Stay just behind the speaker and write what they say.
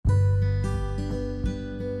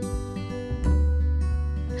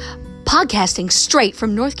Podcasting straight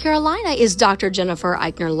from North Carolina is Dr. Jennifer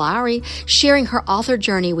Eichner Lowry, sharing her author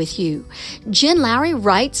journey with you. Jen Lowry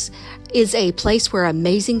Writes is a place where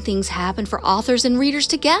amazing things happen for authors and readers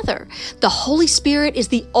together. The Holy Spirit is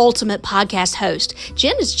the ultimate podcast host.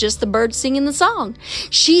 Jen is just the bird singing the song.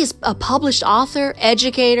 She is a published author,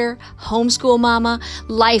 educator, homeschool mama,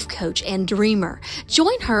 life coach, and dreamer.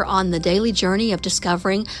 Join her on the daily journey of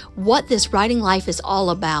discovering what this writing life is all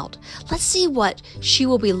about. Let's see what she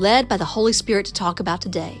will be led by the Holy Spirit to talk about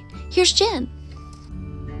today. Here's Jen.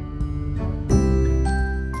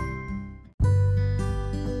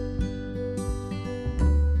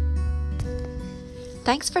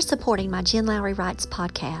 Thanks for supporting my Jen Lowry Writes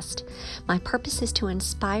podcast. My purpose is to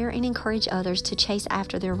inspire and encourage others to chase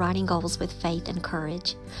after their writing goals with faith and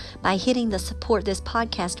courage. By hitting the support this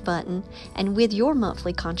podcast button and with your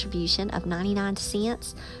monthly contribution of 99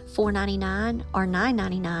 cents, $4.99, or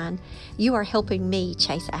 $9.99, you are helping me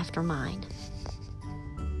chase after mine.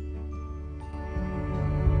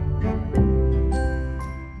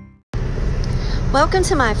 Welcome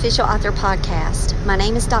to my official author podcast. My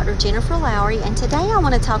name is Dr. Jennifer Lowry, and today I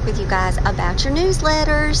want to talk with you guys about your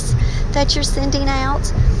newsletters that you're sending out.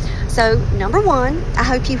 So, number one, I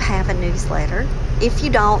hope you have a newsletter. If you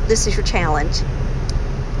don't, this is your challenge.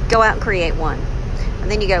 Go out and create one.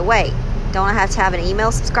 And then you go, wait, don't I have to have an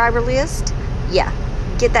email subscriber list? Yeah,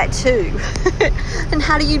 get that too. And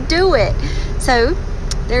how do you do it? So,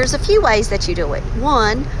 there's a few ways that you do it.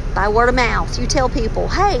 One, by word of mouth. You tell people,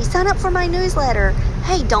 hey, sign up for my newsletter.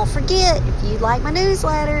 Hey, don't forget, if you like my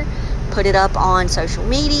newsletter, put it up on social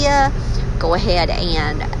media. Go ahead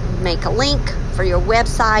and make a link for your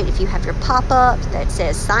website if you have your pop-up that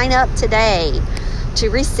says sign up today to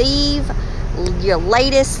receive your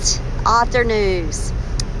latest author news.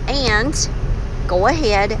 And go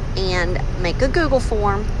ahead and make a Google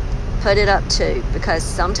form. Put it up too, because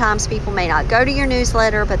sometimes people may not go to your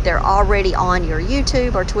newsletter, but they're already on your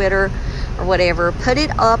YouTube or Twitter or whatever. Put it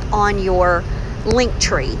up on your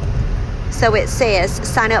Linktree. So it says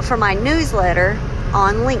sign up for my newsletter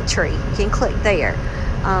on Linktree. You can click there.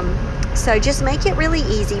 So just make it really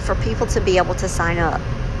easy for people to be able to sign up.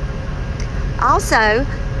 Also,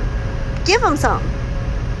 give them some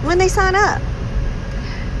when they sign up.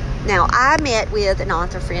 Now, I met with an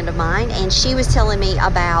author friend of mine, and she was telling me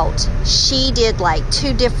about, she did like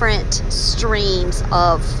 2 different streams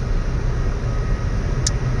of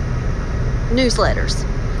newsletters.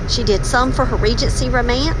 She did some for her Regency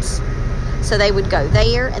Romance, so they would go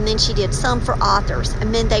there, and then she did some for authors,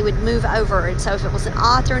 and then they would move over. And so if it was an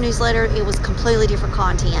author newsletter, it was completely different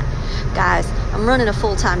content. Guys, I'm running a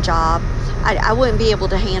full-time job. I wouldn't be able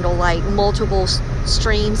to handle like multiple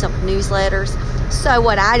streams of newsletters. So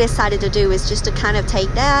what I decided to do is just to kind of take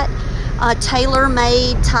that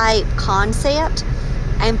tailor-made type concept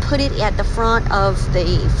and put it at the front of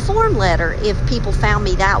the form letter. If people found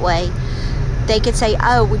me that way, they could say,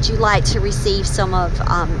 oh, would you like to receive some of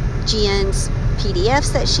Jen's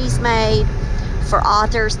PDFs that she's made for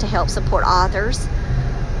authors to help support authors,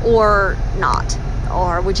 or not?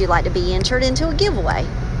 Or would you like to be entered into a giveaway?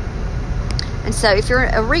 And so if you're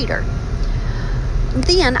a reader,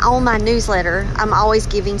 then on my newsletter, I'm always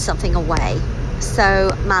giving something away.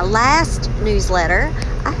 So my last newsletter,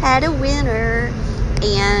 I had a winner.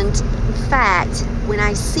 And in fact, when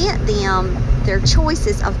I sent them their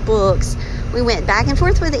choices of books, we went back and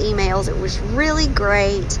forth with the emails. It was really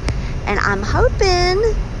great. And I'm hoping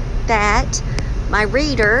that my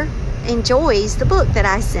reader enjoys the book that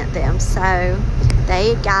I sent them. So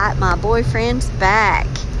they got my boyfriend's back.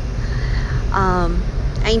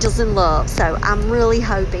 Angels in Love. So I'm really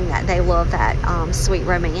hoping that they love that sweet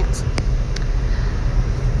romance.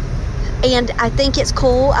 And I think it's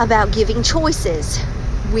cool about giving choices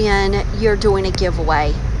when you're doing a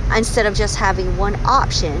giveaway, instead of just having one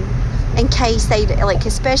option, in case they, like,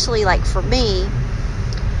 especially like for me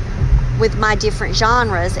with my different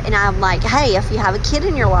genres. And I'm like, hey, if you have a kid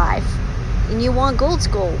in your life and you want Gold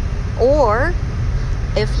School, or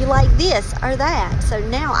if you like this or that. So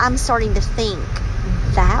now I'm starting to think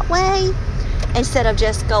that way, instead of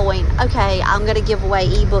just going, okay, I'm going to give away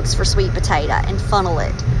ebooks for Sweet Potato and funnel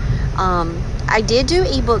it. I did do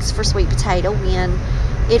ebooks for Sweet Potato when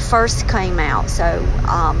it first came out. So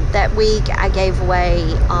that week I gave away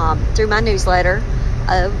through my newsletter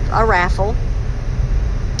a raffle,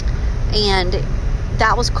 and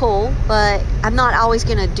that was cool. But I'm not always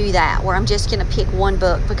going to do that where I'm just going to pick one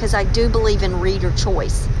book, because I do believe in reader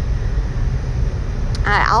choice.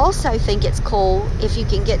 I also think it's cool if you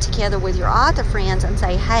can get together with your author friends and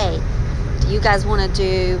say, hey, do you guys want to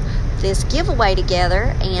do this giveaway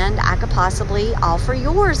together, and I could possibly offer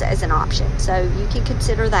yours as an option. So you can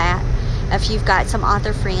consider that if you've got some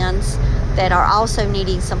author friends that are also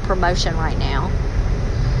needing some promotion right now.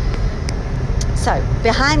 So,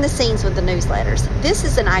 behind the scenes with the newsletters. This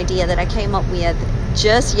is an idea that I came up with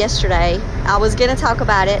just yesterday. I was going to talk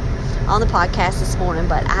about it on the podcast this morning,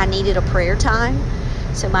 but I needed a prayer time.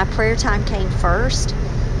 So my prayer time came first.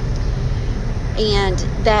 And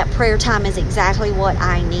that prayer time is exactly what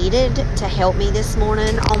I needed to help me this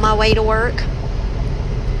morning on my way to work.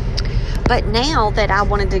 But now that I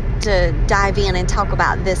wanted to dive in and talk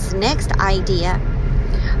about this next idea,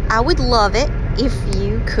 I would love it if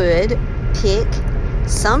you could pick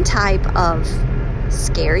some type of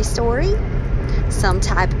scary story, some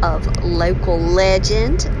type of local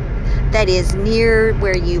legend that is near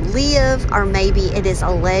where you live, or maybe it is a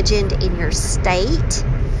legend in your state.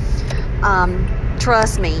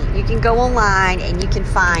 Trust me, you can go online and you can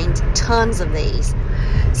find tons of these.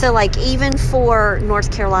 So like even for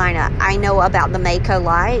North Carolina, I know about the Mako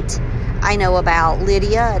Light. I know about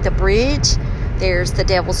Lydia at the bridge. There's the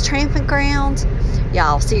Devil's Tramping Ground.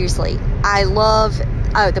 Y'all, seriously, I love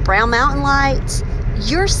the Brown Mountain Lights.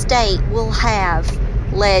 Your state will have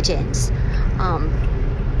legends.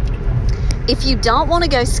 If you don't want to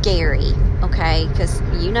go scary, okay, because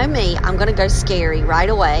you know me, I'm going to go scary right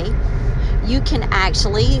away. You can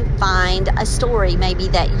actually find a story maybe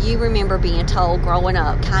that you remember being told growing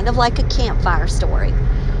up, kind of like a campfire story.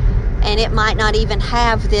 And it might not even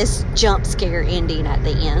have this jump scare ending at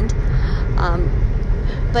the end.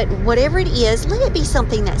 But whatever it is, let it be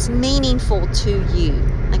something that's meaningful to you,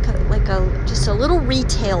 like just a little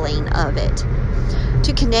retelling of it,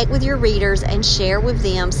 to connect with your readers and share with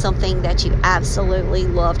them something that you absolutely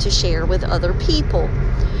love to share with other people,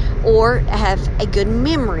 or have a good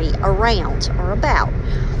memory around or about.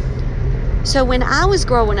 So when I was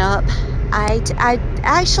growing up, I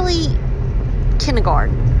actually,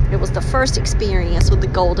 kindergarten, it was the first experience with the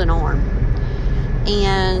Golden Arm.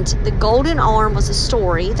 And the Golden Arm was a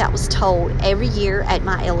story that was told every year at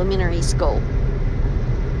my elementary school.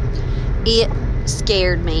 It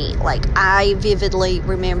scared me. Like, I vividly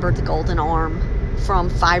remember the Golden Arm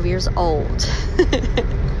from 5 years old.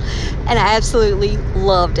 And I absolutely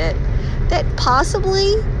loved it. That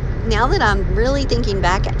possibly, now that I'm really thinking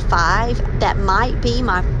back at 5, that might be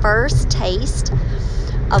my first taste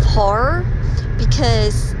of horror,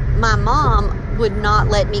 because my mom would not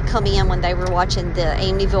let me come in when they were watching the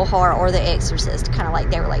Amityville Horror or The Exorcist. Kind of like,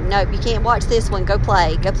 they were like, nope, you can't watch this one, go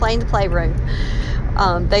play in the playroom.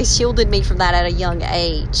 They shielded me from that at a young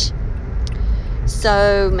age.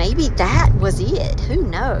 So maybe that was it, who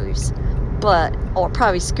knows, or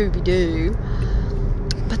probably Scooby-Doo.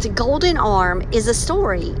 But the Golden Arm is a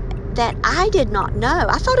story that I did not know.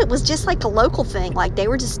 I thought it was just like a local thing, like they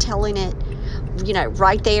were just telling it,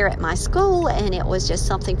 right there at my school, and it was just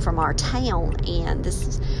something from our town, and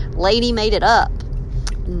this lady made it up.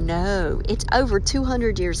 No, it's over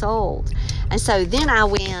 200 years old. And so then I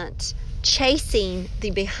went chasing the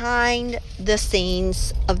behind the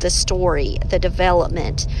scenes of the story, the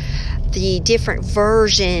development, the different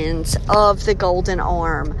versions of the Golden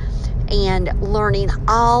Arm, and learning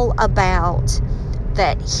all about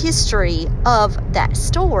that history of that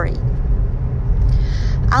story.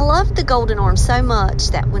 I loved the Golden Arm so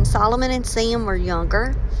much that when Solomon and Sam were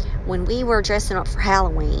younger, when we were dressing up for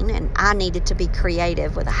Halloween, and I needed to be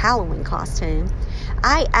creative with a Halloween costume,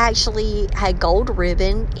 I actually had gold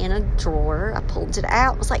ribbon in a drawer. I pulled it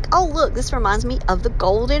out. I was like, oh, look, this reminds me of the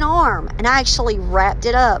Golden Arm. And I actually wrapped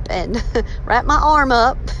it up and wrapped my arm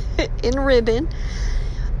up in ribbon.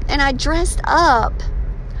 And I dressed up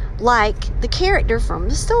like the character from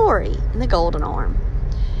the story in the Golden Arm.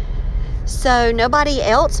 So nobody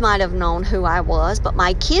else might have known who I was, but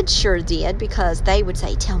my kids sure did, because they would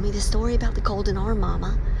say, tell me the story about the Golden Arm,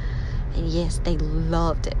 Mama. And yes, they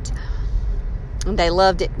loved it. And they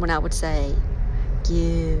loved it when I would say,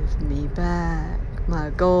 give me back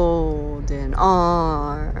my golden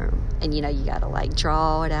arm. And you gotta like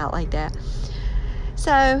draw it out like that.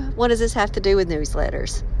 So what does this have to do with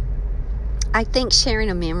newsletters? I think sharing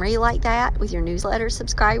a memory like that with your newsletter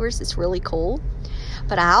subscribers is really cool.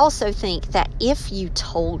 But I also think that if you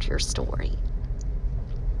told your story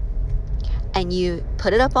and you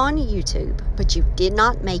put it up on YouTube, but you did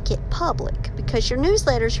not make it public, because your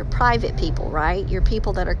newsletters are private people, right? You're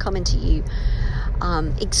people that are coming to you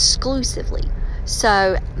exclusively.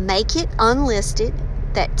 So make it unlisted,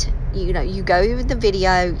 that you go to the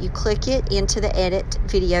video, you click it into the edit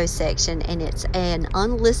video section, and it's an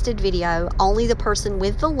unlisted video. Only the person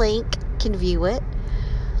with the link can view it.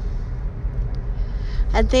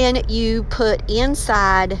 And then you put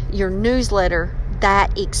inside your newsletter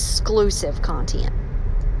that exclusive content.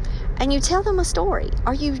 And you tell them a story,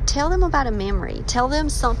 or you tell them about a memory. Tell them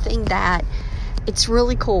something that it's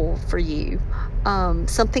really cool for you,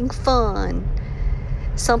 something fun,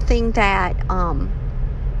 something that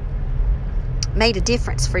made a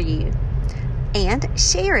difference for you, and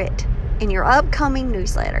share it in your upcoming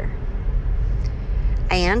newsletter.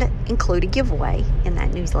 And include a giveaway in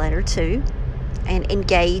that newsletter too, and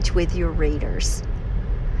engage with your readers.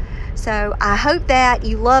 So I hope that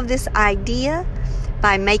you love this idea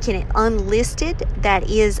by making it unlisted. That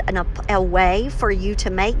is a way for you to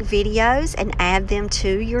make videos and add them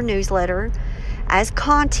to your newsletter as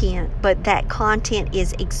content, but that content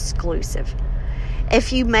is exclusive.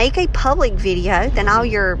 If you make a public video, then all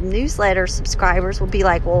your newsletter subscribers will be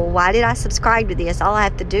like, well, why did I subscribe to this? All I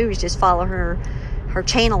have to do is just follow her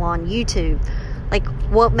channel on YouTube. Like,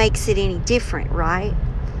 what makes it any different, right?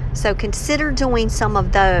 So consider doing some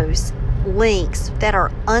of those links that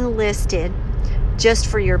are unlisted just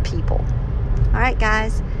for your people. All right,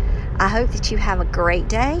 guys, I hope that you have a great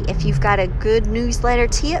day. If you've got a good newsletter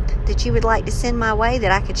tip that you would like to send my way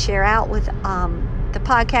that I could share out with the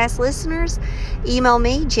podcast listeners, email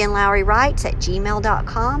me,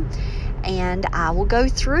 jenlowrywrites@gmail.com, and I will go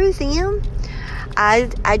through them.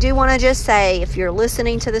 I do want to just say, if you're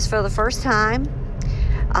listening to this for the first time,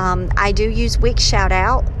 I do use Wix Shout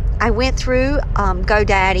Out. I went through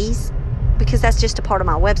GoDaddy's because that's just a part of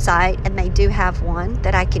my website, and they do have one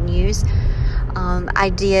that I can use. I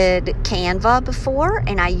did Canva before,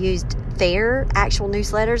 and I used their actual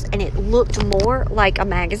newsletters, and it looked more like a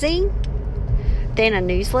magazine than a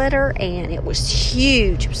newsletter, and it was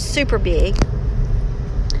huge, super big.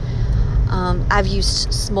 I've used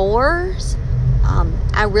S'mores.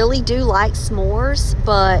 I really do like S'mores,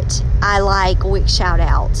 but I like Wix Shout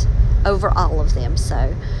Out over all of them.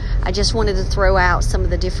 So I just wanted to throw out some of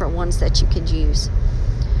the different ones that you could use.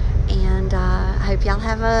 And I hope y'all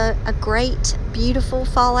have a great, beautiful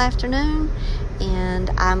fall afternoon. And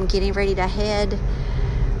I'm getting ready to head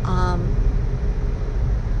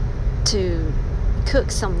to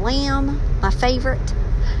cook some lamb, my favorite.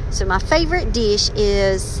 So my favorite dish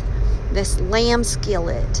is this lamb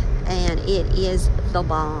skillet, and it is the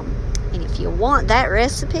bomb. And if you want that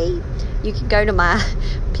recipe, you can go to my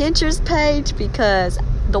Pinterest page, because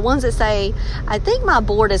the ones that say, I think my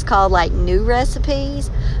board is called like new recipes,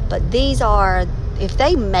 but these are, if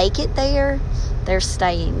they make it there, they're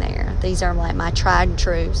staying there. These are like my tried and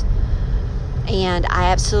trues. And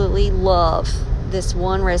I absolutely love this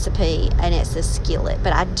one recipe, and it's the skillet,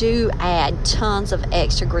 but I do add tons of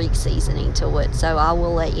extra Greek seasoning to it, so I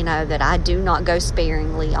will let you know that I do not go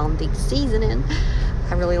sparingly on the seasoning.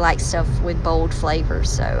 I really like stuff with bold flavors,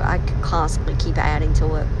 so I can constantly keep adding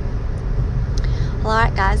to it.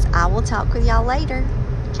 Alright guys, I will talk with y'all later.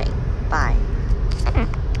 Okay, bye.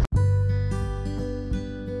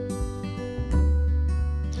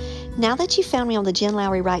 Now that you found me on the Jen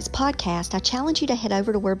Lowry Writes podcast, I challenge you to head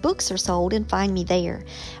over to where books are sold and find me there.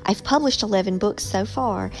 I've published 11 books so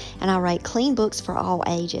far, and I write clean books for all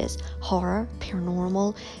ages. Horror,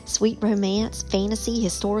 paranormal, sweet romance, fantasy,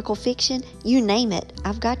 historical fiction, you name it.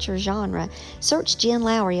 I've got your genre. Search Jen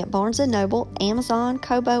Lowry at Barnes & Noble, Amazon,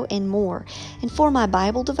 Kobo, and more. And for my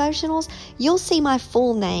Bible devotionals, you'll see my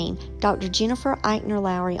full name, Dr. Jennifer Eichner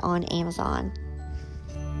Lowry, on Amazon.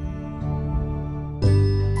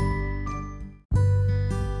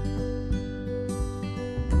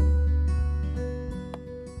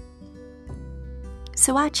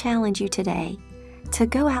 So I challenge you today to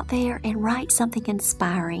go out there and write something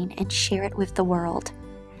inspiring and share it with the world.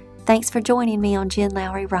 Thanks for joining me on Jen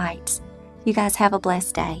Lowry Writes. You guys have a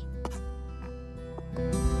blessed day.